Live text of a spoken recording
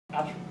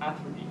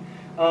atrophy.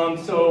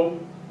 So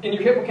in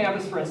your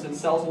hippocampus, for instance,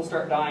 cells will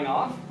start dying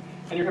off,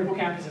 and your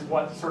hippocampus is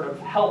what sort of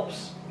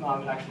helps, it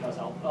actually does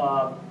help,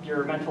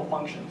 your mental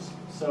functions.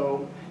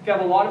 So if you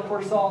have a lot of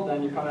cortisol,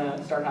 then you're going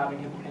to start having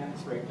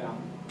hippocampus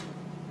breakdown.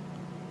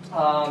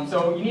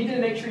 So you need to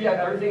make sure you have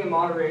everything in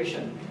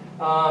moderation.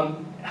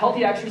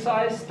 Healthy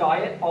exercise,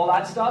 diet, all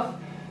that stuff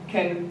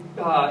can,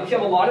 if you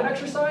have a lot of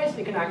exercise,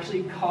 it can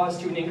actually cause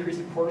to an increase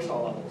in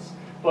cortisol levels.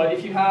 But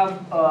if you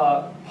have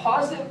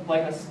positive,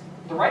 like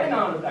the right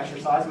amount of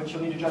exercise, which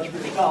you'll need to judge for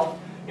yourself,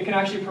 it can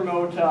actually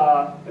promote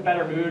a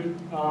better mood.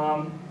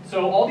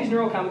 So all these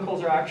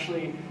neurochemicals are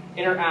actually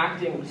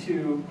interacting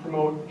to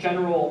promote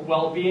general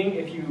well-being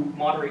if you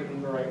moderate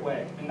them the right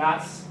way. And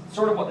that's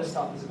sort of what this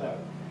stuff is about.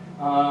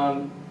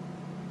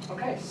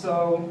 Okay,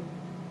 so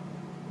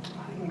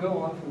I can go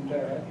on from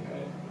there. I think I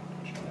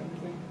touched on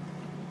everything.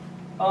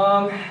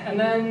 And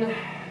then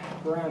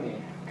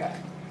Brownie. Okay,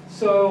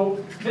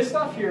 so this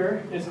stuff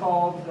here is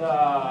called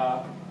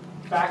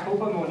BAC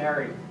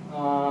moneri,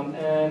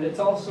 and it's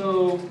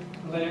also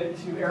related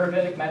to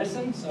Ayurvedic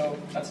medicine. So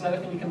that's another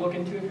thing you can look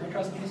into if you're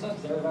interested in this stuff,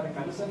 is Ayurvedic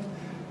medicine.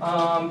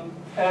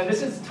 And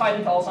this is tied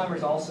into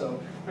Alzheimer's also.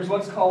 There's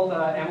what's called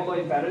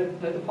amyloid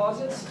beta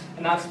deposits,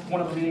 and that's one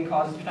of the leading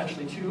causes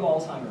potentially to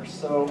Alzheimer's.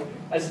 So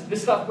as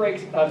this stuff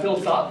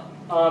builds up,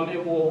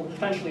 it will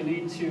potentially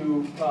lead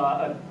to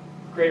a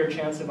greater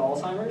chance of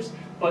Alzheimer's.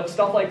 But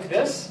stuff like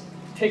this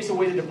takes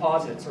away the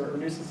deposits or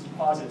reduces the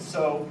deposits,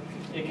 so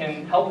it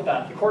can help with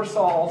that. The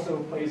cortisol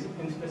also plays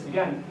into this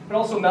again, but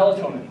also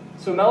melatonin.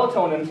 So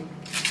melatonin,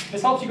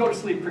 this helps you go to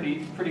sleep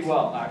pretty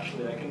well,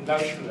 actually. I can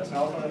vouch for this.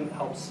 Melatonin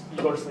helps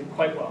you go to sleep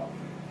quite well.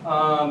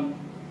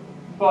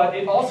 But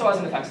it also has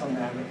an effect on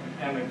the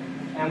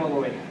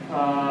amyloid.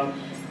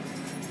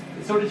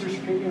 So does your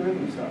circadian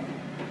rhythm stuff.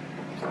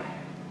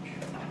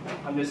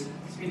 I'm just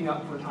speeding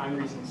up for time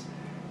reasons.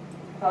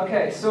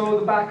 Okay, so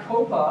the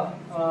Bacopa,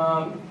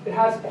 it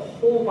has a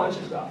whole bunch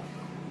of stuff.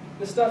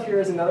 This stuff here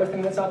is another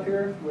thing that's up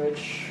here,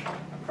 which I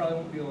probably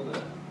won't be able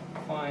to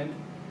find.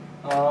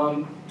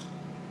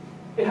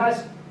 It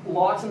has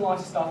lots and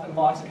lots of stuff and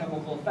lots of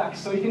chemical effects.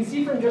 So you can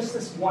see from just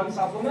this one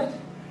supplement,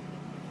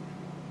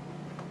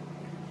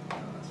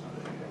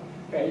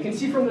 okay, you can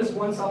see from this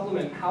one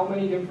supplement how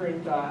many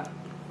different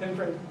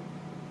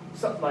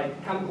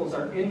chemicals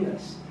are in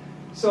this.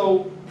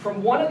 So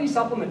from one of these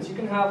supplements, you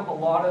can have a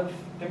lot of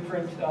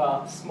different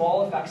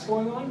small effects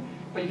going on,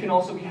 but you can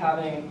also be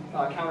having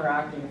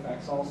counteracting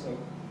effects also.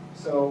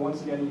 So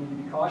once again, you need to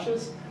be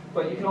cautious,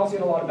 but you can also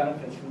get a lot of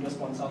benefits from just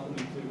one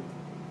supplement too.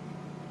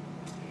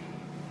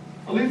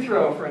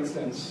 Eleuthero, for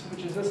instance,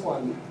 which is this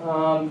one.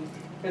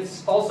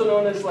 It's also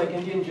known as like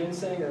Indian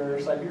ginseng or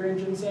Siberian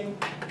ginseng.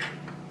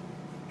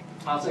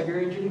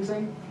 Siberian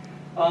ginseng.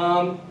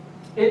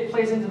 It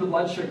plays into the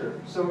blood sugar.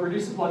 So it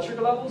reduces blood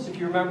sugar levels. If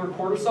you remember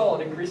cortisol,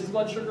 it increases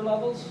blood sugar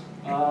levels.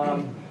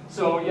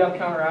 So you have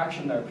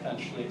counteraction there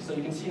potentially. So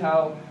you can see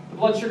how the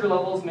blood sugar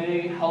levels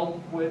may help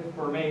with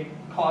or may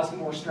cause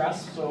more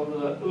stress. So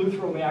the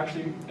eleuthero may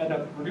actually end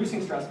up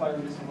reducing stress by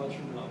reducing blood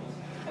sugar levels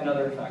and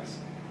other effects.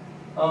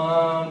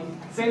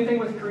 Same thing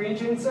with Korean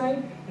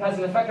ginseng. It has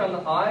an effect on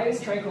the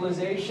eyes,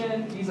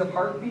 tranquilization, ease of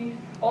heartbeat.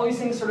 All these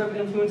things sort of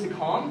influence the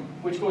calm,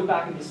 which goes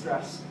back into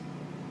stress.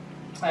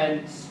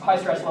 And high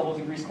stress levels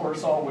increase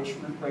cortisol, which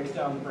breaks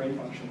down the brain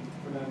function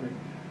for memory.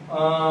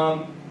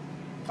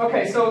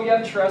 Okay, so you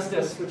have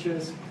Trestis, which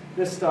is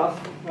this stuff.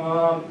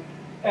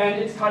 And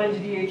it's tied into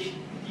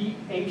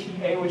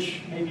DHEA,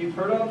 which maybe you've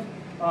heard of.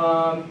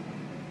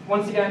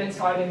 Once again, it's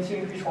tied into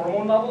increased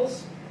hormone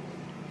levels.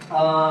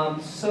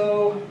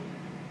 So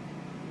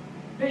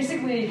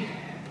basically,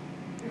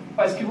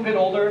 as people get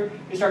older,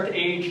 they start to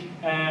age,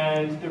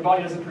 and their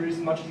body doesn't produce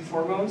as much of these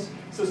hormones.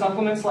 So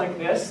supplements like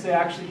this, they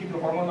actually keep the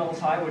hormone levels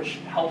high, which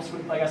helps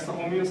with, I guess, the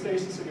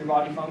homeostasis of your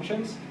body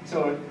functions.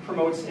 So it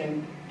promotes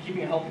in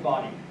keeping a healthy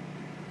body,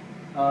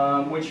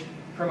 which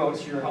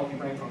promotes your healthy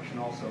brain function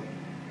also.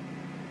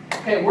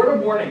 Okay, word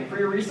of warning for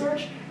your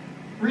research.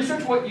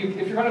 Research what if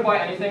you're going to buy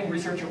anything,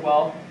 research it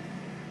well.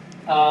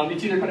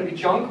 It's either going to be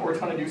junk or it's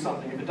going to do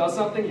something. If it does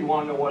something, you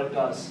want to know what it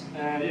does.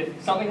 And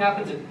if something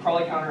happens, it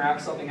probably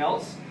counteracts something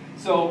else.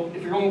 So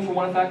if you're going for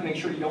one effect, make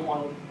sure you don't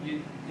want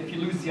to, if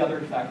you lose the other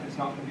effect, it's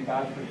not going to be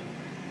bad for you.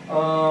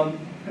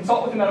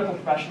 Consult with a medical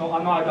professional.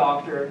 I'm not a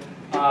doctor.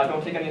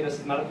 Don't take any of this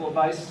as medical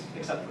advice,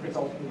 except for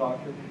consulting with a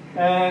doctor.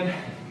 And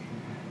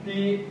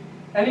the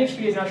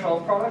NHP is natural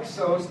health products,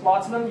 so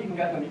lots of them, you can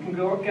get them. You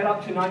can get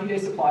up to 90-day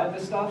supply of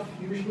this stuff,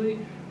 usually,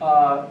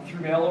 through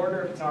mail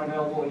order if it's not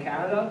available in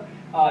Canada.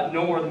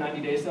 No more than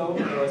 90 days though,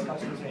 otherwise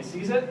customers may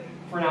seize it,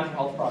 for natural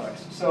health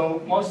products.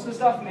 So most of the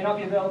stuff may not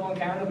be available in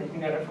Canada, but you can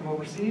get it from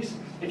overseas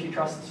if you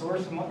trust the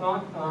source and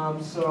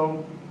whatnot.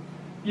 So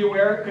be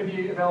aware it could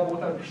be available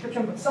without a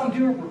prescription, but some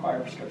do require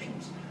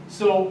prescriptions.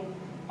 So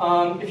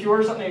if you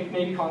order something, it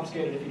may be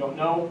confiscated if you don't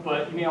know,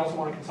 but you may also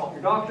want to consult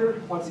your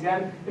doctor. Once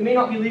again, it may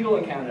not be legal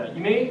in Canada.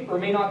 You may or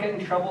may not get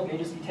into trouble. It may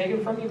just be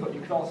taken from you, but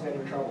you could also get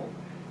into trouble.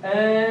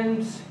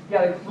 And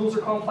yeah, the rules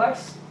are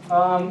complex.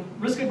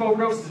 Risk of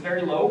overdose is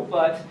very low,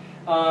 but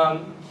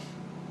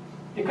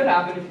it could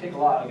happen if you take a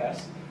lot, I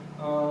guess.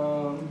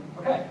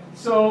 Okay,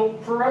 so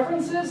for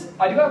references,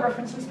 I do have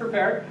references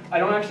prepared. I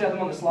don't actually have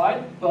them on the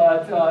slide,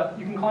 but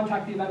you can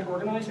contact the event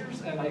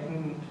organizers, and I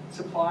can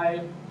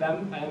supply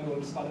them, and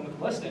we'll supply them with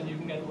a list, and you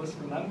can get a list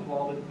from them of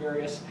all the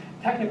various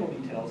technical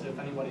details if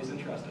anybody's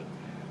interested.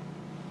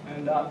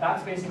 And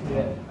that's basically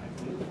it,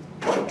 I believe.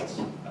 That's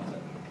it.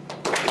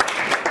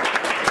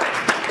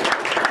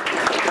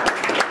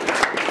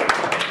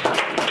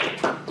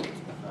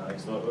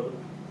 Thanks a lot, Will.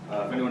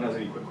 If anyone has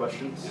any quick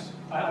questions.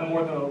 Yeah. I'm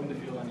more than open to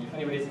field any. If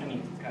anybody has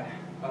any. Okay.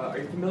 Are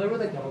you familiar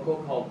with a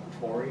chemical called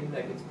taurine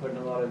that gets put in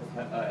a lot of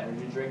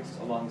energy drinks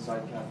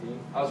alongside caffeine?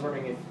 I was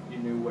wondering if you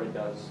knew what it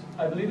does.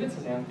 I believe it's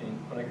xanthine,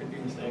 but I could be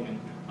mistaken.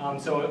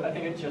 So I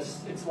think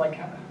it's like,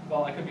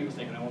 well, I could be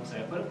mistaken, I won't say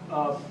it, but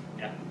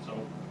yeah, so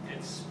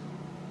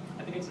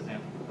I think it's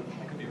xanthine, but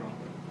I could be wrong.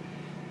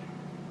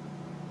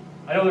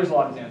 I know there's a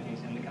lot of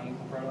xanthines in the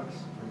chemical products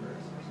from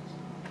various sources.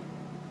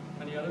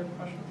 Any other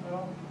questions at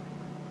all?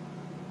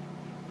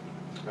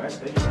 All right,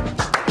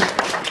 thank you.